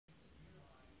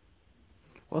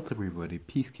What's up everybody,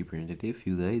 Peacekeeper and today for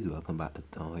you guys, welcome back to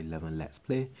Th11 Let's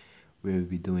Play. We'll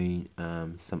be doing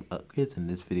some upgrades in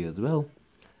this video as well.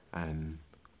 And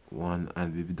we'll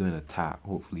be doing a tap,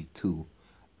 hopefully two,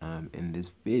 in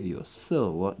this video.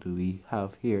 So what do we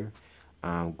have here?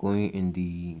 Going in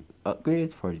the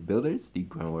upgrades for the builders, the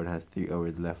ground ward has 3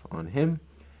 hours left on him.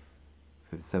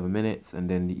 57 minutes, and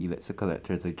then the electric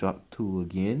collectors I dropped 2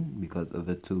 again because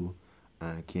other 2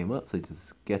 came up, so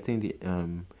just getting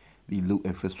the loot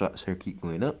infrastructure keep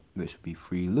going up, which would be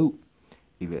free loot.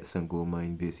 Elix and gold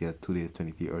mine basically has 2 days,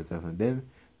 23 hours left on them.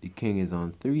 The king is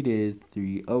on 3 days,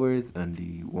 3 hours, and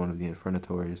the one of the Inferno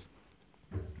Towers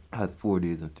has 4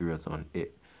 days and 3 hours on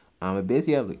it. I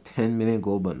basically have like 10 million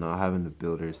gold, but not having the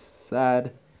builders.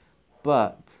 Sad,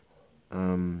 but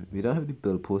we don't have the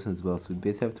build potions as well, so we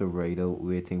basically have to ride out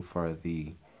waiting for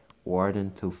the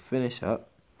warden to finish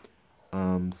up.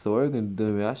 So what we're gonna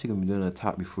do, we're actually gonna be doing a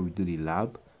tap before we do the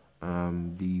lab.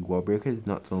 The wall breaker is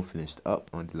not so finished up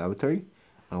on the laboratory,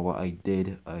 and what I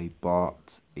did, I bought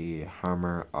a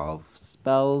hammer of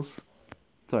spells,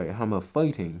 sorry, hammer of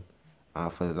fighting,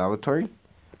 for the laboratory,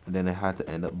 and then I had to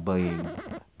end up buying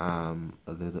I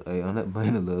ended up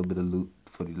buying a little bit of loot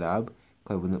for the lab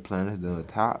because I wasn't planning to do a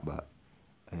tap, but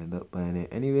I ended up buying it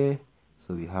anyway.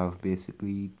 So we have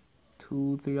basically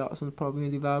 2-3 options probably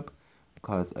in the lab,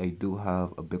 because I do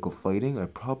have a bit of fighting. I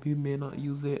probably may not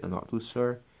use it, I'm not too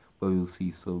sure, but we'll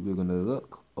see. So we're gonna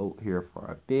look out here for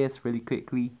our base really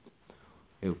quickly.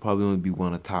 It'll probably only be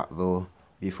one attack though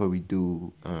before we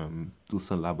do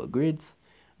some lab upgrades.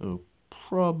 I'll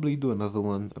probably do another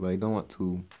one, but I don't want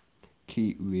to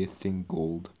keep wasting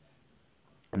gold,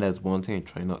 and that's one thing I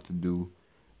try not to do,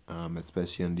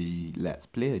 especially on the Let's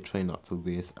Play. I try not to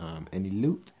waste any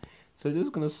loot. So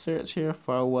just gonna search here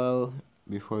for a while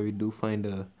before we do find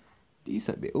a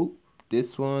decent bit. Oh,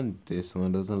 this one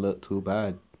doesn't look too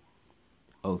bad.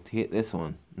 I'll take this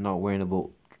one. Not worrying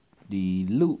about the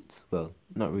loot. Well,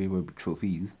 not really worried about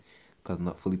trophies, because I'm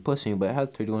not fully pushing, but it has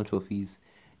 31 trophies.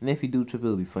 And if you do triple,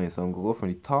 it'll be fine. So I'm gonna go from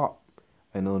the top.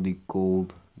 I know the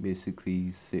gold,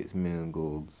 basically 6 million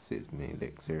gold, 6 million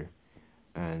elixir,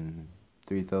 and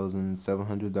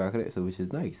 3,700 dark elixir, which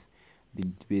is nice. They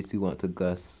basically want to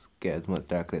get as much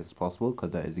dark elixir as possible, because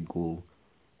that is the goal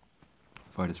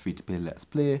for this free to play Let's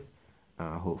Play.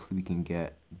 Hopefully we can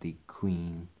get the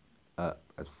queen up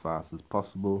as fast as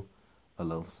possible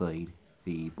alongside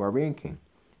the barbarian king.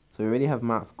 So we already have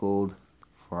max gold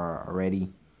for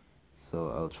already, so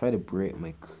I'll try to break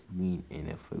my queen in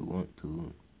if I want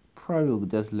to. Probably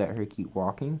just let her keep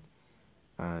walking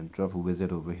and drop a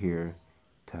wizard over here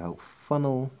to help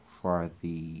funnel for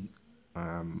the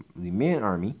main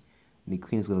army. The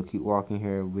queen's gonna keep walking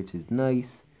here, which is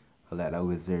nice. I'll let that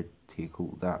wizard take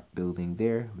out that building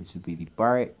there, which would be the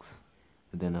barracks,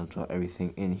 and then I'll drop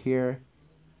everything in here.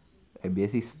 I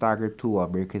basically staggered 2 wall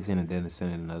breakers in, and then I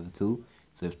send in another 2.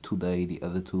 So if 2 die, the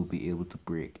other 2 will be able to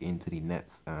break into the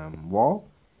next wall.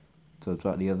 So I'll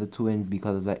drop the other 2 in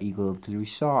because of that eagle artillery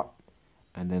shot,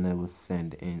 and then I will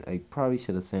send in. I probably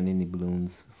should have sent in the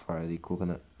balloons for the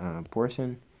coconut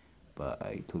portion, but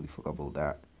I totally forgot about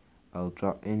that. I'll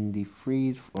drop in the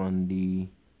freeze on the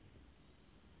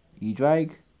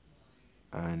E-drag,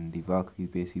 and the Valkyries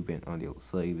basically went on the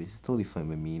outside, which is totally fine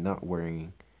with me, not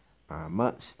worrying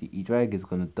much. The E-drag is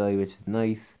gonna die, which is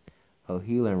nice. I'll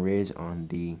heal and rage on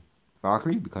the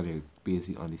Valkyrie because they're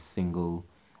basically on the single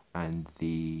and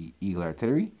the eagle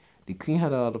artillery. The queen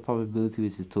had all the probability,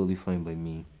 which is totally fine by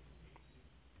me.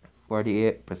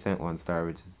 48% 1-star,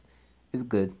 which is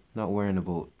good. Not worrying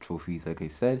about trophies, like I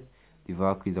said. The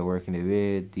Valkyries are working their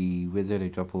way. The wizard I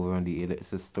drop over on the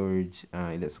elixir storage,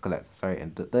 elixir collector, sorry,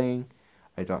 and dying.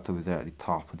 I dropped the wizard at the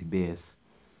top of the base.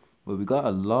 But we got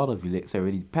a lot of elixir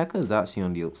already. P.E.K.K.A is actually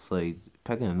on the outside.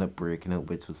 P.E.K.K.A ended up breaking out,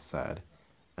 which was sad.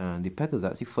 And the P.E.K.K.A is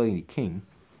actually fighting the king.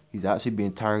 He's actually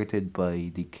being targeted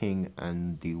by the king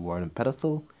and the warden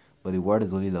pedestal, but the warden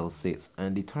is only level 6.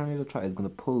 And the tornado trap is going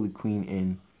to pull the queen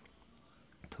in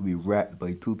to be wrecked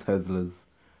by 2 Teslas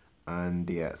and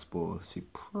the expo. She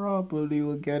probably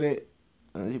will get it,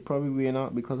 and she probably will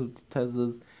not because of the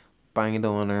Teslas banging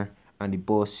down on her and the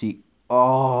bullshit.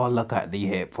 Oh, look at the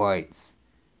hit points.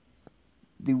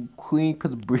 The queen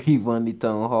could breathe on the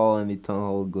town hall, and the town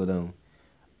hall would go down.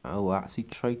 I will actually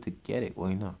try to get it.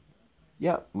 Why not?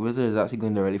 Yeah, wizard is actually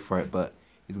going directly for it, but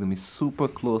it's gonna be super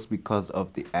close because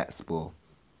of the expo.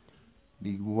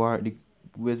 The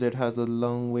wizard has a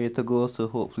long way to go, so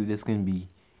hopefully this can be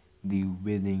the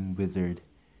winning wizard.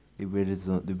 The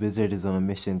wizard is on a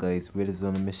mission, guys. Wizard is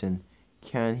on a mission.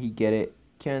 Can he get it?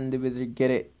 Can the wizard get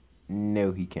it?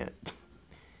 No, he can't.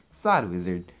 Sad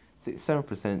wizard.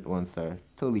 7% 1-star.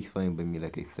 Totally fine by me,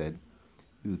 like I said.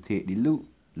 we will take the loot.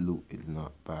 Loot is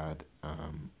not bad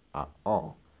at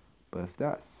all. But if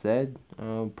that said,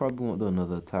 probably won't do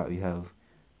another attack. We have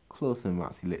close and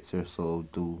max elixir, so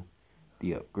do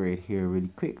the upgrade here really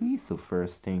quickly. So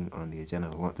first thing on the agenda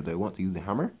I want to do, I want to use the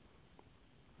hammer.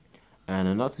 And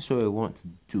I'm not too sure what I want to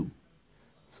do.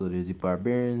 So there's the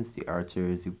barbarians, the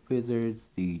archers, the wizards,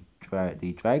 the dragon,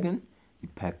 the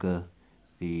P.E.K.K.A,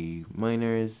 the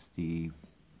miners, the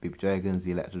baby dragons,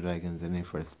 the electro dragons, and then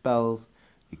for the spells,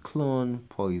 the clone,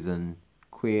 poison,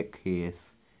 quake,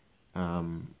 haste,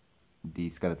 the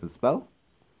skeleton spell,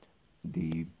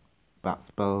 the bat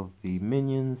spell, the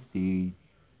minions, the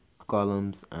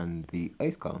golems, and the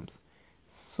ice golems.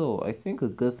 So I think a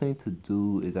good thing to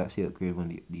do is actually upgrade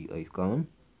one of the ice golem.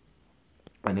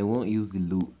 And I won't use the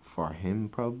loot for him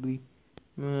probably.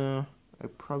 I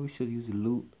probably should use the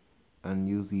loot and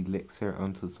use the elixir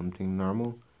onto something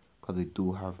normal, because I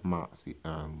do have max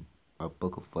a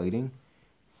book of fighting.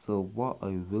 So what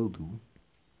I will do,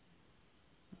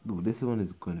 ooh, this one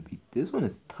is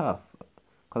tough,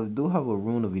 because I do have a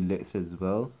rune of elixir as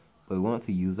well, but I want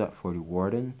to use that for the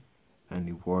warden, and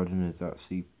the warden is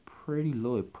actually pretty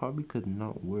low. I probably could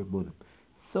not worry about him.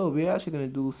 So we're actually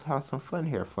going to have some fun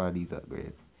here for these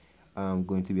upgrades. I'm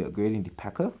going to be upgrading the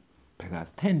P.E.K.K.A. P.E.K.K.A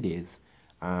has 10 days.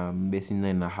 Basically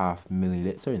 9.5 million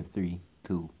elixir in 3,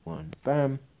 2, 1,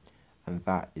 bam. And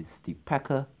that is the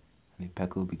P.E.K.K.A. And the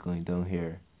P.E.K.K.A will be going down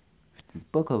here with this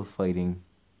book of fighting.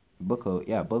 Book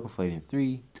of fighting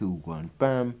 3, 2, 1,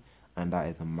 bam. And that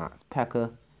is a max P.E.K.K.A.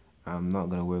 I'm not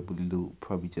going to worry about the loot.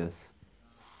 Probably just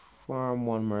farm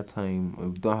one more time.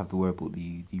 We don't have to worry about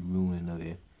the ruin of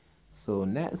it. So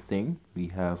next thing, we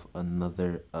have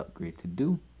another upgrade to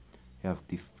do. We have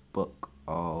the book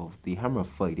of the hammer of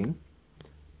fighting.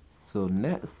 So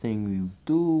next thing we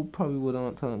do, probably would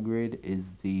want to upgrade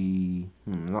is the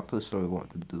not too sure what I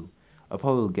want to do. I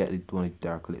probably will get one of the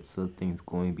dark elixir things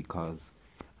going, because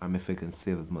if I can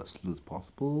save as much loot as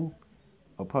possible.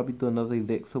 I'll probably do another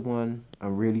elixir one.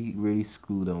 I'm really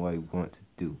screwed on what I want to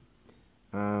do.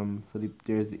 So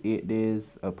there's 8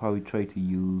 days. I'll probably try to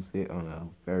use it on a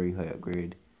very high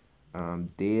upgrade.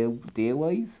 Day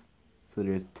wise. So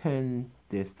there's 10,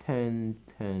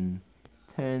 10,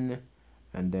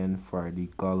 and then for the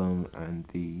golem and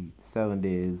the 7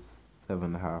 days,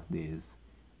 7.5 days,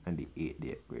 and the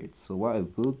 8-day upgrade. So what I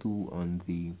will do on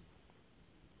the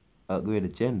upgrade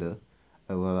agenda,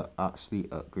 I will actually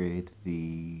upgrade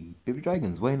the baby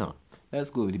dragons. Why not? Let's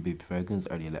go with the baby dragons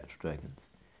or the electro dragons.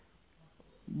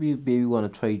 We maybe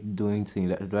want to try doing some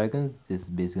electro dragons. This is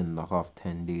basically gonna knock off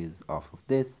 10 days off of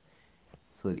this.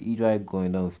 So the E-Drag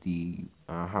going down with the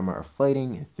hammer of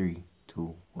fighting in 3,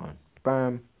 2, 1,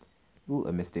 bam. Ooh,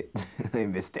 I missed it. I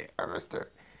missed it.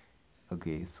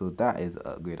 Okay, so that is an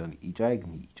upgrade on the E-Drag,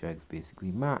 and the E-Drag is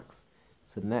basically max.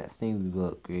 So the next thing we will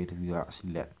upgrade, we will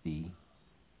actually let the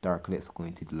Dark Elixir go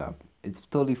into the lab. It's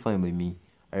totally fine by me.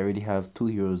 I already have 2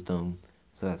 heroes down,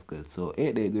 so that's good. So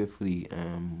 8-day upgrade for the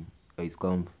Ice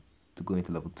Golem to go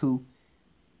into level 2.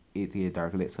 8-day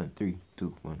Dark Elixir in 3,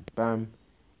 2, 1, bam.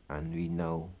 And we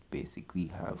now basically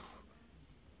have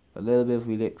a little bit of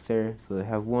elixir, so I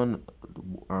have one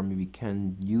army we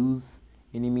can use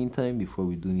in the meantime before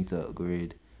we do need to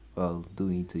upgrade. Well, do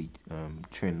need to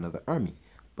train another army.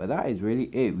 But that is really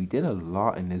it. We did a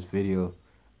lot in this video,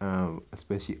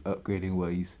 especially upgrading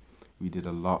wise. We did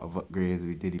a lot of upgrades.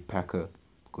 We did the P.E.K.K.A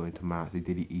going to max. We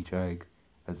did the E-Drag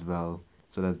as well.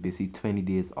 So that's basically 20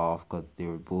 days off, because they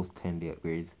were both 10-day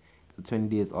upgrades. So 20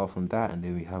 days off on that, and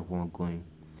then we have one going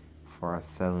for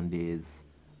 7 days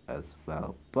as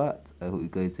well. But I hope you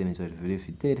guys did enjoy the video. If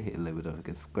you did, hit a like button, don't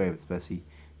forget to subscribe, especially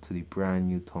to the brand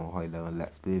new Th11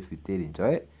 Let's Play. If you did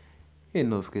enjoy it, hit the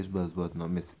notification bell as well to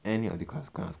not miss any of the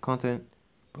classic content.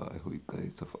 But I hope you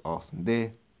guys have an awesome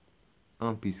day.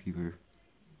 I'm Peacekeeper,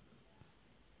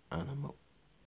 and I'm out.